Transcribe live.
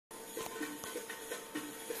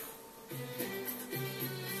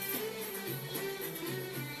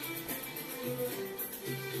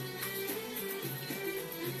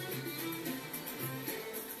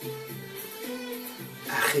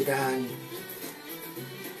اخیراً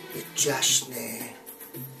به جشن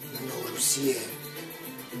نوروزی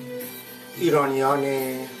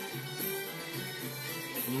ایرانیان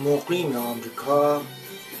مقیم آمریکا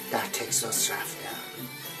در تگزاس رفتم.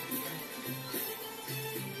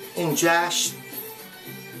 این جشن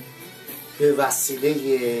به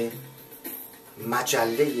وسیله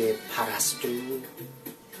مجله پرستو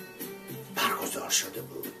برگزار شده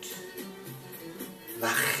بود و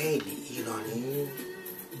خیلی ایرانی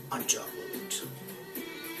آنجا بود.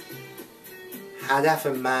 هدف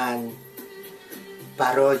من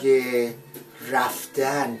برای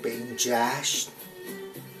رفتن به این جشن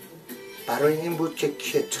برای این بود که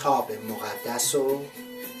کتاب مقدس رو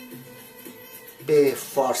به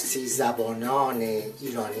فارسی زبانان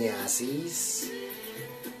ایرانی عزیز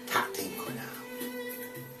تقدیم کنم.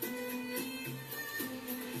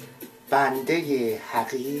 بنده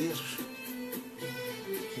حقیر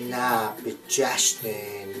نه به جشن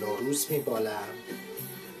نوروز میبالم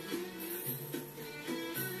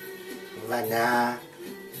و نه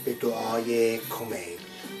به دعای کمیل.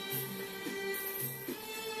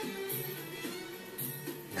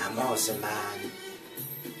 نماز من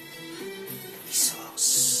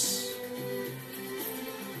عیساست،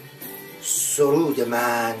 سرود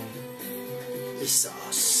من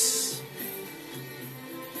عیساست،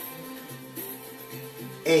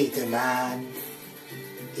 عید من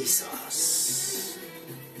عیساست.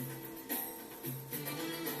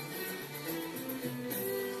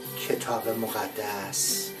 کتاب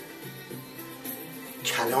مقدس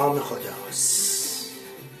کلام خداست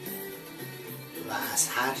و از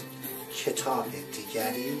هر کتاب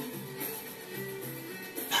دیگری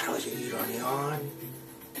برای ایرانیان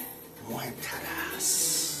مهمتر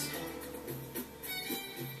است.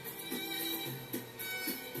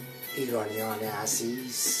 ایرانیان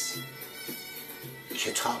عزیز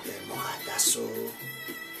کتاب مقدس رو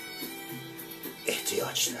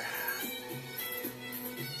احتیاج دارند.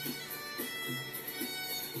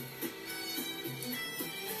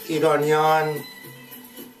 ایرانیان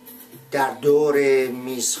در دور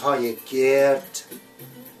میزهای گرد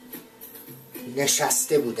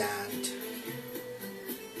نشسته بودند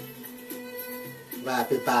و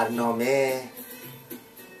به برنامه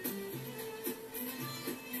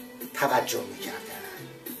توجه می‌کردند.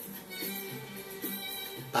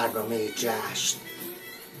 برنامه جشن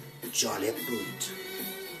جالب بود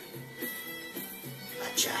و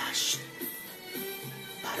جشن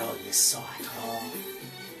برای ساعتها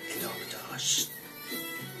ادامه داشت.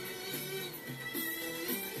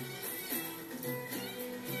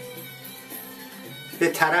 به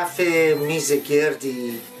طرف میز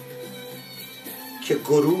گردی که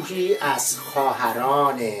گروهی از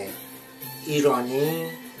خواهران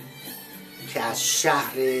ایرانی که از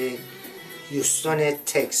شهر هیوستون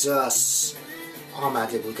تگزاس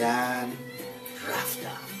آمده بودند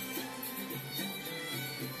رفتم.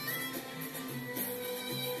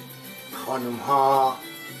 خانم ها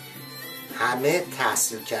همه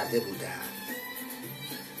تحصیل کرده بودند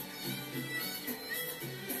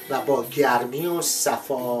و با گرمی و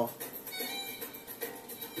صفا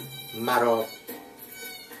مرا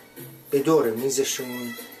به دور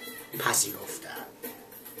میزشون پذیرفتند.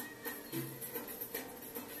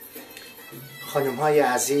 خانم های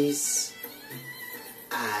عزیز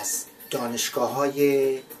از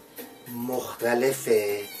دانشگاه‌های مختلف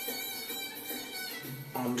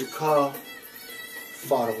آمریکا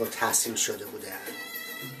فارغ التحصیل شده بودند.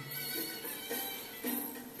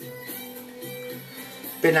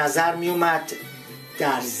 به نظر می اومد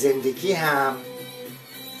در زندگی هم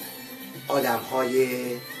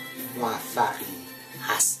آدم‌های موفقی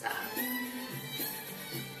هستند.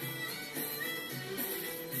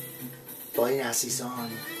 با این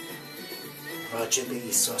عزیزان راجع به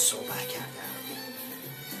عیسی صحبت کردم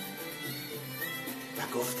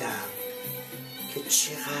و گفتم که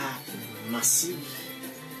چقدر مسیح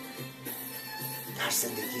در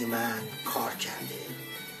زندگی من کار کرده،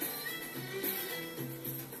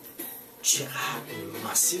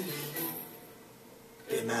 چقدر مسیح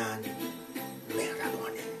به من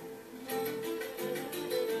مهربانه.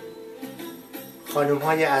 خانم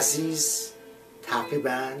های عزیز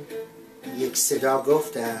تقریباً یک صدا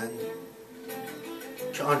گفتند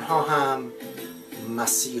که آنها هم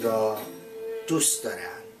مسیح را دوست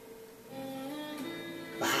دارند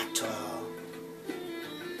و حتی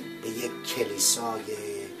به یک کلیسای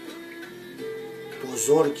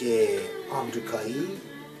بزرگ آمریکایی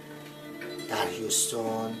در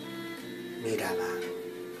هیوستون می روند.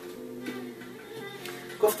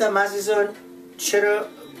 گفتم عزیزان چرا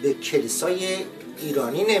به کلیسای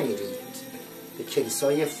ایرانی نمیرید؟ به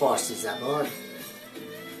کلیسای فارسی زبان؟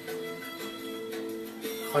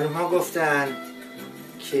 خانم ها گفتن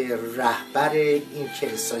که رهبر این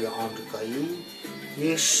کلیسای آمریکایی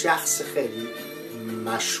یه شخص خیلی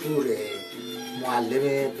مشهوره،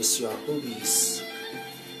 معلم بسیار خوبی است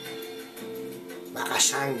و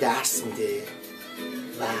قشنگ درس میده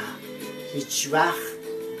و هیچ وقت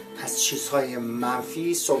از چیزهای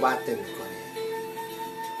منفی صحبت نمیکنه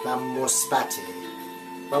و مثبته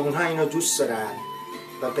و اونها اینو دوست دارن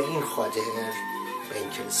و به این خاطر به این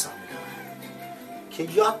کلیسا میرن که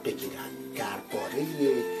یاد بگیرن، درباره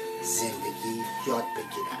زندگی یاد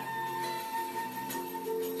بگیرن.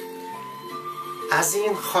 از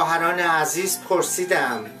این خواهران عزیز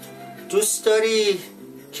پرسیدم دوست داری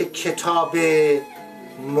که کتاب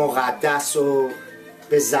مقدس رو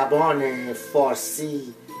به زبان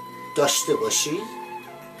فارسی داشته باشی؟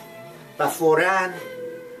 و فوراً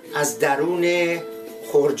از درون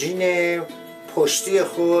خورجین پشتی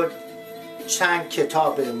خود چند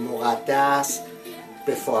کتاب مقدس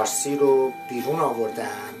به فارسی رو بیرون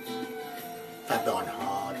آوردم و به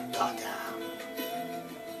آنها دادم.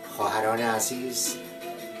 خواهران عزیز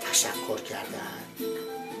تشکر کردند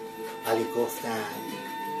ولی گفتند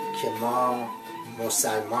که ما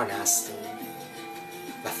مسلمان هستیم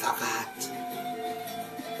و فقط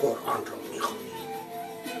قرآن رو میخونیم.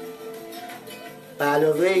 به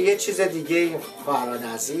علاوه یه چیز دیگه این خواهران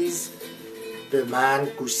عزیز به من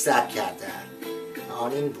گوشزد کردن،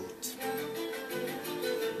 آن این بود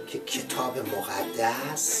که کتاب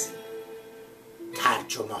مقدس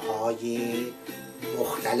ترجمه های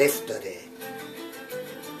مختلف داره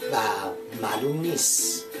و معلوم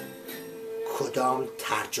نیست کدام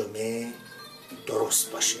ترجمه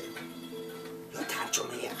درست باشه یا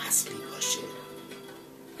ترجمه اصلی باشه.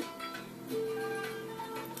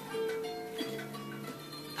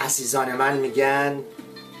 عزیزان من میگن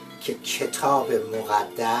که کتاب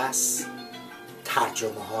مقدس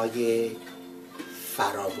ترجمه های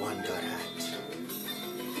فراوان دارد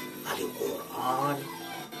ولی قرآن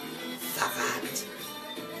فقط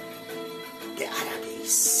به عربی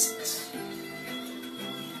است.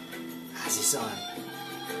 عزیزان،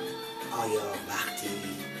 آیا وقتی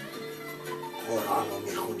قرآن رو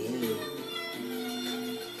میخونی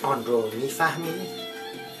آن رو میفهمی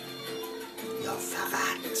یا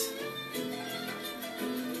فقط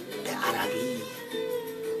به عربی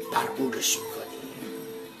برگورش میکنی؟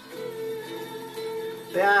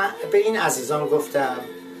 به این عزیزان گفتم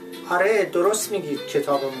آره درست میگید،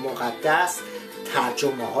 کتاب مقدس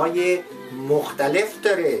ترجمه های مختلف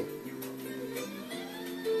داره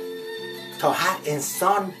تا هر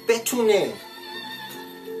انسان بتونه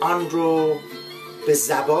آن رو به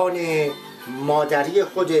زبان مادری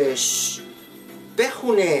خودش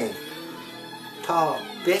بخونه تا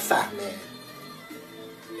بفهمه.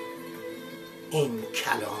 این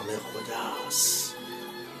کلام خداست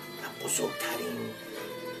و بزرگترین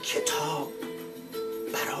کتاب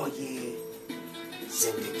برای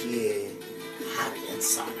زندگی هر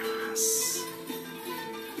انسان است.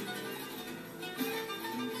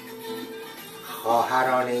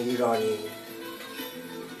 خواهران ایرانی،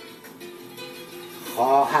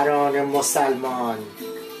 خواهران مسلمان،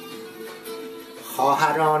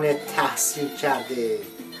 خواهران تحصیل کرده،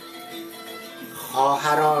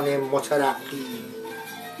 خواهران مترقی،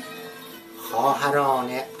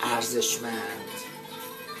 خواهران ارزشمند،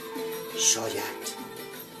 شاید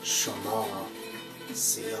شما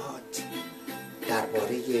زیاد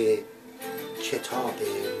درباره کتاب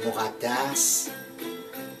مقدس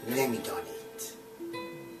نمیدانید.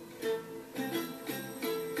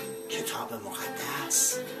 کتاب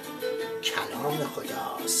مقدس کلام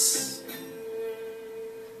خداست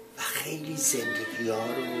و خیلی زندگی ها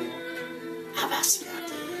رو عوض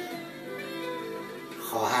کرده.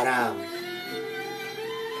 خواهرم،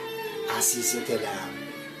 عزیز دلم،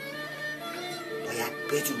 باید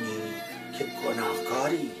بدونی که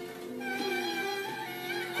گناهکاری.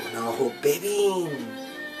 گناهو ببین،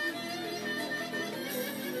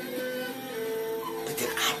 به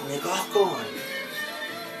دقت نگاه کن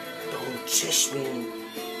به اون چشمی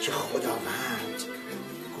که خداوند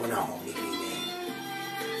گناهو میبینه.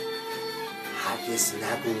 هرگز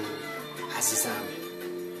نگو عزیزم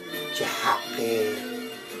که حق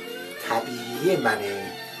طبیعی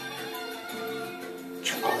منه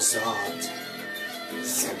که آزاد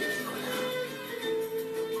زندگی کنم.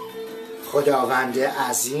 خداوند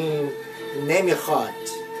عظیم نمیخواد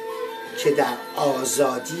که در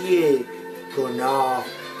آزادی گناه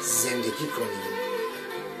زندگی کنیم.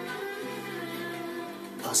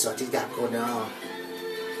 آزادی در گناه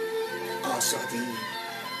آزادی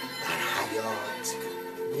در حیات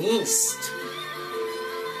نیست.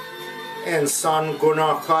 انسان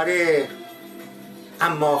گناهکاره،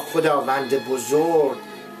 اما خداوند بزرگ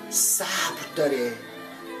صبر داره،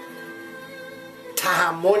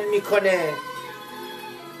 تحمل میکنه،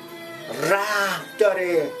 رحم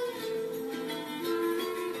داره.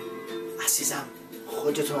 عزیزم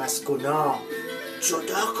خودتو از گناه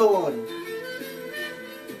جدا کن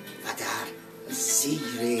و در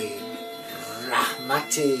زیر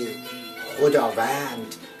رحمت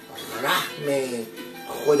خداوند، رحم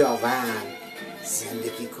خداوند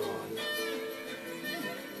زندگی کن.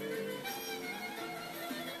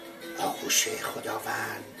 آغوش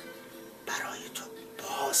خداوند برای تو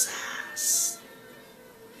باز است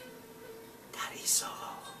در عیسی.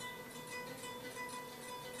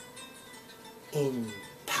 این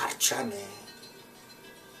پرچم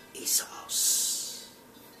عیسی‌ست،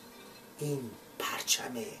 این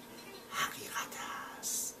پرچم حقیقت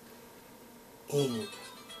است، این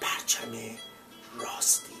پرچم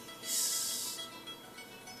راستی است.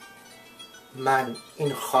 من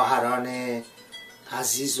این خواهران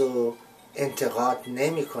عزیز رو انتقاد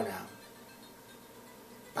نمی کنم،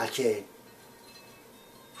 بلکه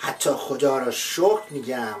حتی خدا را شکر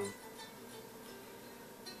میگم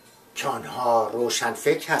که آنها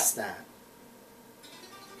روشنفکر هستند،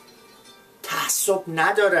 تعصب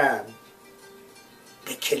ندارن،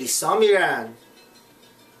 به کلیسا میرن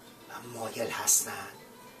و مایل هستن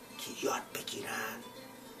که یاد بگیرن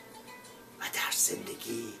و در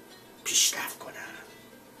زندگی پیشرفت کنن.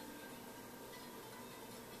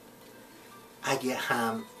 اگه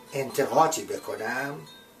هم انتقادی بکنم،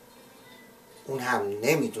 اون هم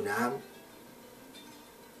نمیدونم،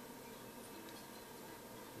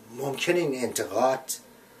 ممکنه این انتقاد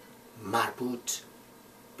مربوط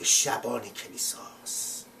به شبان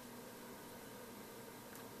کلیساست.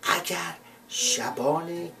 اگر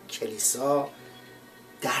شبان کلیسا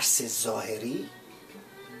درس ظاهری،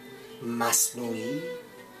 مصنوعی،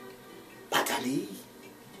 بدلی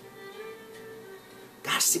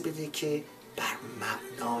درسی بده که بر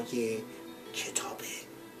مبنای کتاب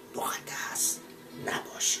مقدس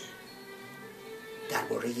نباشه،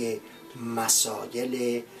 درباره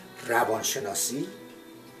مسائل روانشناسی،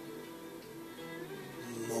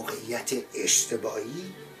 موقعیت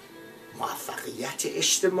اجتماعی، موفقیت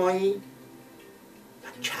اجتماعی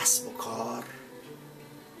و کسب و کار،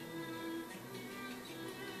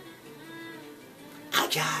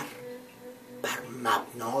 اگر بر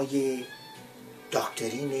مبنای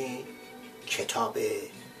داکترین کتاب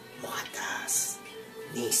مقدس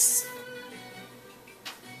نیست،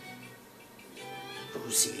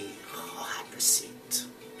 روزی خواهد رسید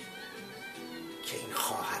که این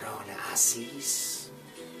خواهران عزیز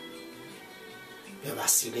به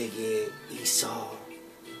وسیله عیسی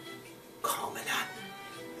کاملا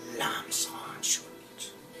لمس خواهند شد.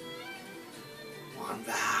 آن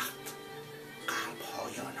وقت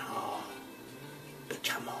قلب‌های آنها به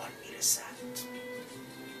کمال میرسد.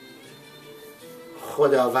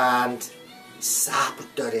 خداوند صبر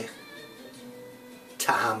داره،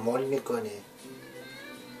 تحمل میکنه،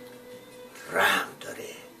 رحم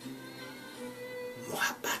داره،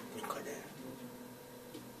 محبت میکنه.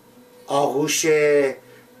 آغوش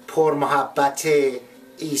پرمحبت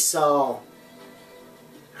عیسی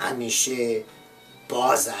همیشه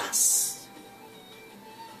باز است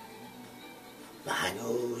و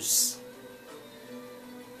هنوز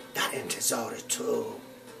در انتظار تو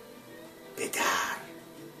به در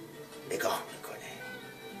نگاه میکنه.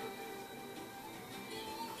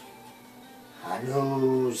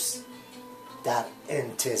 هنوز در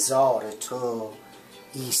انتظار تو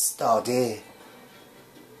ایستاده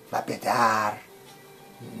و به در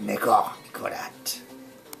نگاه میکند.